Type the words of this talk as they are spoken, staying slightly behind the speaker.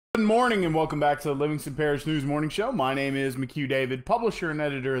morning and welcome back to the Livingston Parish News Morning Show. My name is McHugh David, publisher and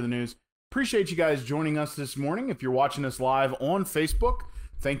editor of the news. Appreciate you guys joining us this morning. If you're watching us live on Facebook,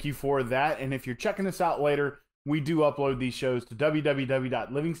 thank you for that. And if you're checking us out later, we do upload these shows to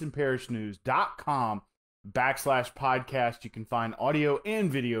www.livingstonparishnews.com/podcast. You can find audio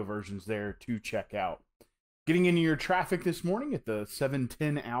and video versions there to check out. Getting into your traffic this morning at the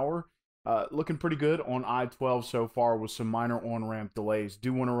 7:10 hour. Looking pretty good on I-12 so far with some minor on-ramp delays.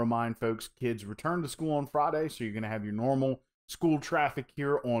 Do want to remind folks, kids return to school on Friday, so you're going to have your normal school traffic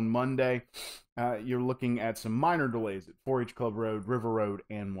here on Monday. You're looking at some minor delays at 4-H Club Road, River Road,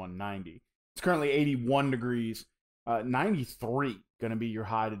 and 190. It's currently 81 degrees, 93 going to be your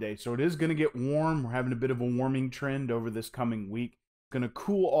high today. So it is going to get warm. We're having a bit of a warming trend over this coming week. Going to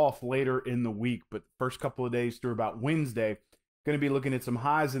cool off later in the week, but the first couple of days through about Wednesday, going to be looking at some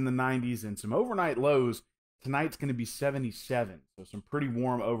highs in the 90s and some overnight lows. Tonight's going to be 77, so some pretty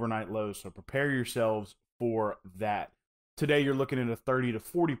warm overnight lows, so prepare yourselves for that. Today, you're looking at a 30 to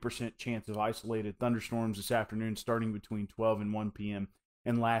 40% chance of isolated thunderstorms this afternoon, starting between 12 and 1 p.m.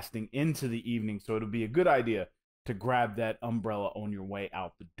 and lasting into the evening, so it'll be a good idea to grab that umbrella on your way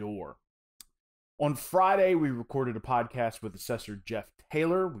out the door. On Friday, we recorded a podcast with Assessor Jeff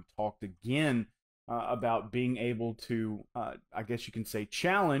Taylor. We talked again about being able to, I guess you can say,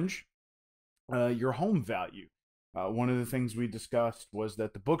 challenge your home value. One of the things we discussed was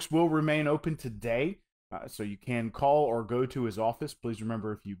that the books will remain open today, so you can call or go to his office. Please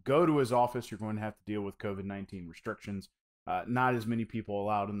remember, if you go to his office, you're going to have to deal with COVID-19 restrictions. Not as many people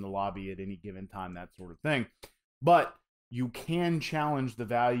allowed in the lobby at any given time, that sort of thing. But you can challenge the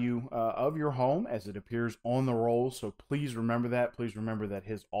value of your home as it appears on the roll, so please remember that. Please remember that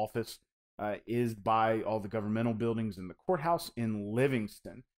his office is by all the governmental buildings in the courthouse in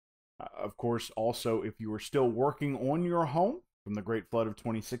Livingston. Of course, also, if you are still working on your home from the Great Flood of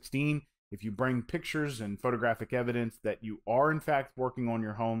 2016, if you bring pictures and photographic evidence that you are in fact working on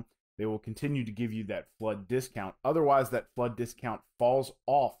your home, they will continue to give you that flood discount. Otherwise, that flood discount falls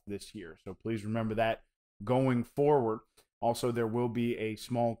off this year. So please remember that going forward. Also, there will be a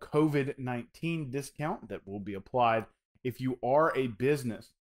small COVID-19 discount that will be applied. If you are a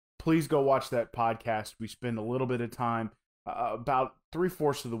business, please go watch that podcast. We spend a little bit of time, about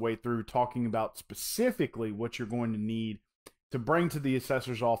 3/4 of the way through, talking about specifically what you're going to need to bring to the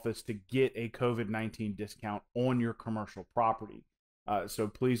assessor's office to get a COVID-19 discount on your commercial property. So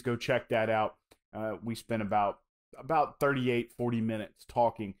please go check that out. We spent about 38-40 minutes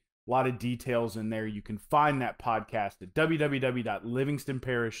talking. A lot of details in there. You can find that podcast at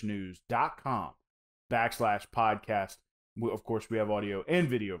www.livingstonparishnews.com/podcast. Of course, we have audio and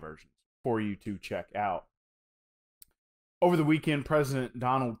video versions for you to check out. Over the weekend, President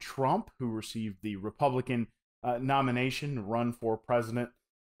Donald Trump, who received the Republican nomination to run for president,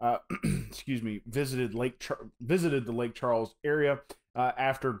 visited the Lake Charles area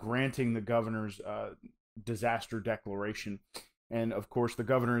after granting the governor's disaster declaration. And of course, the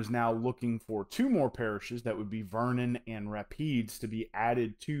governor is now looking for 2 more parishes, that would be Vernon and Rapides, to be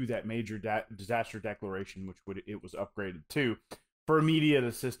added to that major disaster declaration, which it was upgraded to, for immediate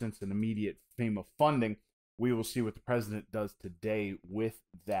assistance and immediate FEMA funding. We will see what the president does today with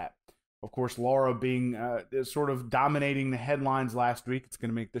that. Of course, Laura being sort of dominating the headlines last week, it's going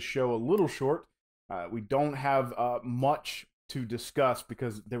to make this show a little short. We don't have much to discuss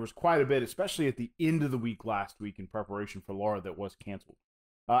because there was quite a bit, especially at the end of the week last week, in preparation for Laura, that was canceled.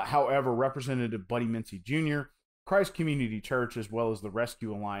 However, Representative Buddy Mincy Jr., Christ Community Church, as well as the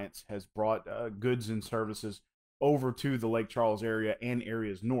Rescue Alliance, has brought goods and services over to the Lake Charles area and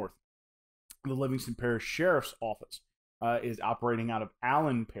areas north. The Livingston Parish Sheriff's Office is operating out of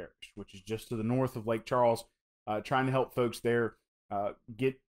Allen Parish, which is just to the north of Lake Charles, trying to help folks there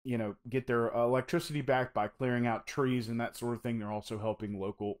get their electricity back by clearing out trees and that sort of thing. They're also helping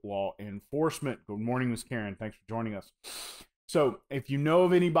local law enforcement. Good morning, Ms. Karen. Thanks for joining us. So if you know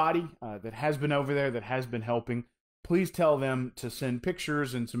of anybody that has been over there, that has been helping, please tell them to send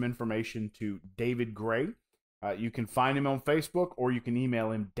pictures and some information to David Gray. You can find him on Facebook, or you can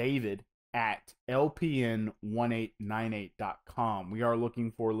email him, david@lpn1898.com. We are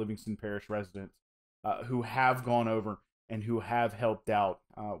looking for Livingston Parish residents who have gone over and who have helped out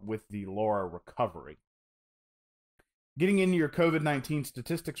with the Laura recovery. Getting into your COVID-19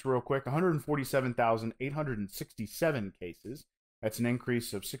 statistics real quick, 147,867 cases. That's an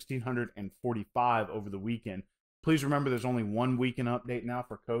increase of 1,645 over the weekend. Please remember, there's only 1 weekend update now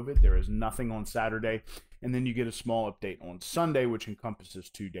for COVID. There is nothing on Saturday. And then you get a small update on Sunday, which encompasses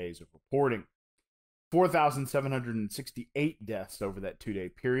 2 days of reporting. 4,768 deaths over that 2-day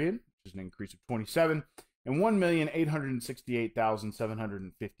period, which is an increase of 27. and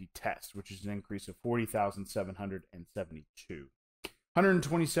 1,868,750 tests, which is an increase of 40,772.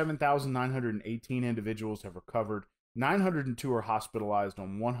 127,918 individuals have recovered. 902 are hospitalized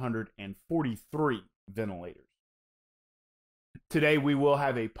on 143 ventilators. Today, we will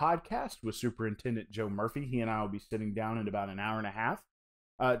have a podcast with Superintendent Joe Murphy. He and I will be sitting down in about an hour and a half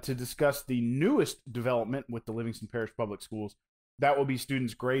to discuss the newest development with the Livingston Parish Public Schools. That will be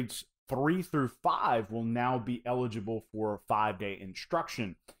students grades 3 through 5 will now be eligible for 5-day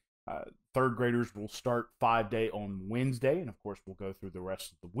instruction. Third graders will start 5-day on Wednesday, and of course, we'll go through the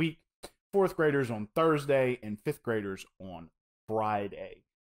rest of the week. Fourth graders on Thursday, and fifth graders on Friday.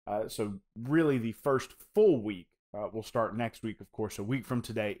 So really the first full week will start next week. Of course, a week from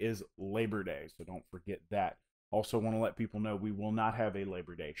today is Labor Day, so don't forget that. Also want to let people know we will not have a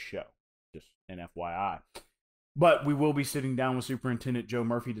Labor Day show, just an FYI. But we will be sitting down with Superintendent Joe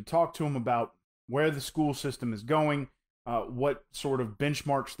Murphy to talk to him about where the school system is going, what sort of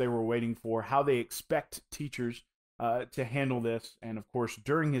benchmarks they were waiting for, how they expect teachers to handle this. And of course,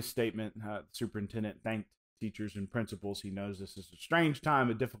 during his statement, the superintendent thanked teachers and principals. He knows this is a strange time,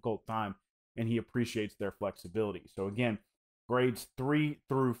 a difficult time, and he appreciates their flexibility. So again, grades 3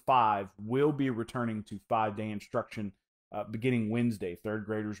 through 5 will be returning to 5-day instruction beginning Wednesday. Third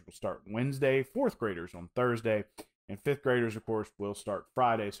graders will start Wednesday, fourth graders on Thursday, and fifth graders, of course, will start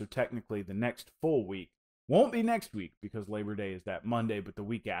Friday. So technically, the next full week won't be next week because Labor Day is that Monday, but the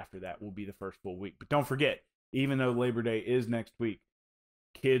week after that will be the first full week. But don't forget, even though Labor Day is next week,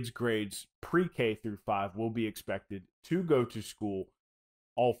 kids grades pre-K through 5 will be expected to go to school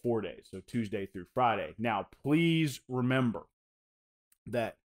all 4 days, so Tuesday through Friday. Now, please remember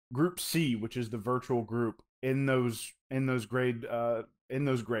that Group C, which is the virtual group in those grades,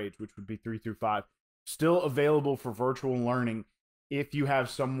 which would be 3 through 5, still available for virtual learning if you have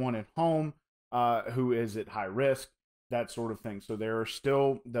someone at home who is at high risk, that sort of thing. So there are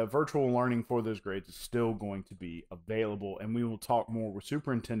still, the virtual learning for those grades is still going to be available, and we will talk more with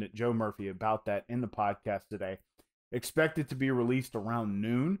Superintendent Joe Murphy about that in the podcast today. Expected to be released around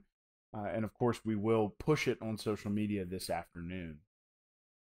noon, and of course we will push it on social media this afternoon.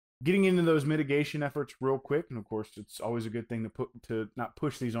 Getting into those mitigation efforts real quick, and of course it's always a good thing to not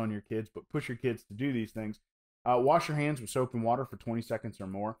push these on your kids, but push your kids to do these things. Wash your hands with soap and water for 20 seconds or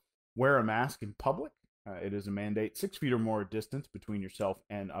more. Wear a mask in public. It is a mandate. 6 feet or more distance between yourself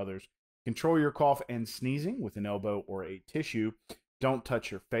and others. Control your cough and sneezing with an elbow or a tissue. Don't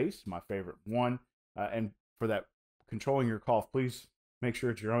touch your face, my favorite one. And for that, controlling your cough, please make sure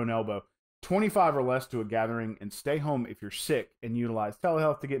it's your own elbow. 25 or less to a gathering, and stay home if you're sick, and utilize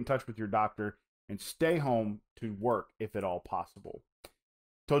telehealth to get in touch with your doctor, and stay home to work if at all possible.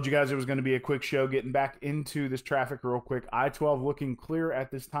 Told you guys it was going to be a quick show. Getting back into this traffic real quick. I-12 looking clear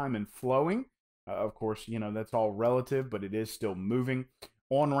at this time and flowing. Of course, you know, that's all relative, but it is still moving.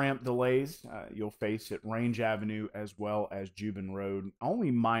 On-ramp delays you'll face at Range Avenue as well as Jubin Road.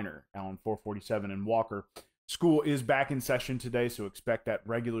 Only minor on 447 and Walker. School is back in session today, so expect that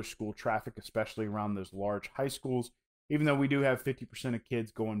regular school traffic, especially around those large high schools. Even though we do have 50% of kids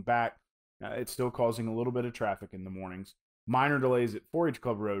going back, it's still causing a little bit of traffic in the mornings. Minor delays at 4-H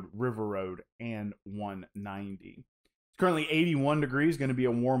Club Road, River Road, and 190. It's currently 81 degrees, going to be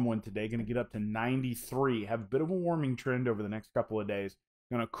a warm one today, going to get up to 93. Have a bit of a warming trend over the next couple of days.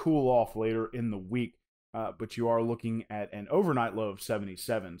 Going to cool off later in the week, but you are looking at an overnight low of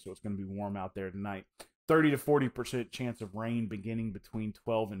 77, so it's going to be warm out there tonight. 30 to 40% chance of rain beginning between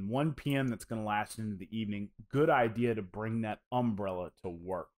 12 and 1 p.m. That's going to last into the evening. Good idea to bring that umbrella to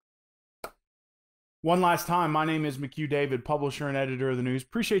work. One last time, my name is McHugh David, publisher and editor of the news.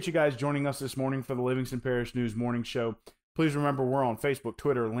 Appreciate you guys joining us this morning for the Livingston Parish News Morning Show. Please remember we're on Facebook,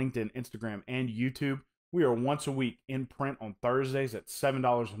 Twitter, LinkedIn, Instagram, and YouTube. We are once a week in print on Thursdays at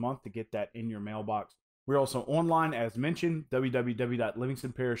 $7 a month to get that in your mailbox. We're also online, as mentioned,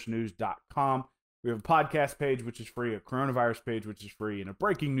 www.livingstonparishnews.com. We have a podcast page, which is free, a coronavirus page, which is free, and a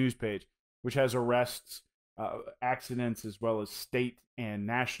breaking news page, which has arrests, accidents, as well as state and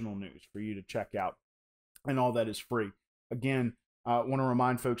national news for you to check out. And all that is free. Again, I want to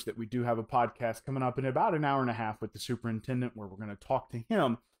remind folks that we do have a podcast coming up in about an hour and a half with the superintendent, where we're going to talk to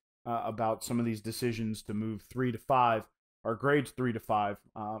him about some of these decisions to move 3 to 5, or grades 3 to 5,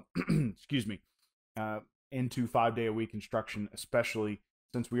 excuse me, into 5-day-a-week instruction, especially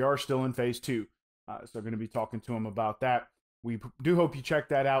since we are still in phase 2. So I'm going to be talking to him about that. We do hope you check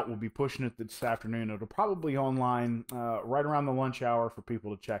that out. We'll be pushing it this afternoon. It'll probably online right around the lunch hour for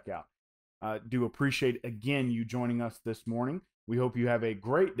people to check out. Do appreciate, again, you joining us this morning. We hope you have a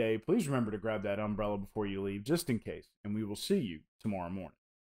great day. Please remember to grab that umbrella before you leave, just in case. And we will see you tomorrow morning.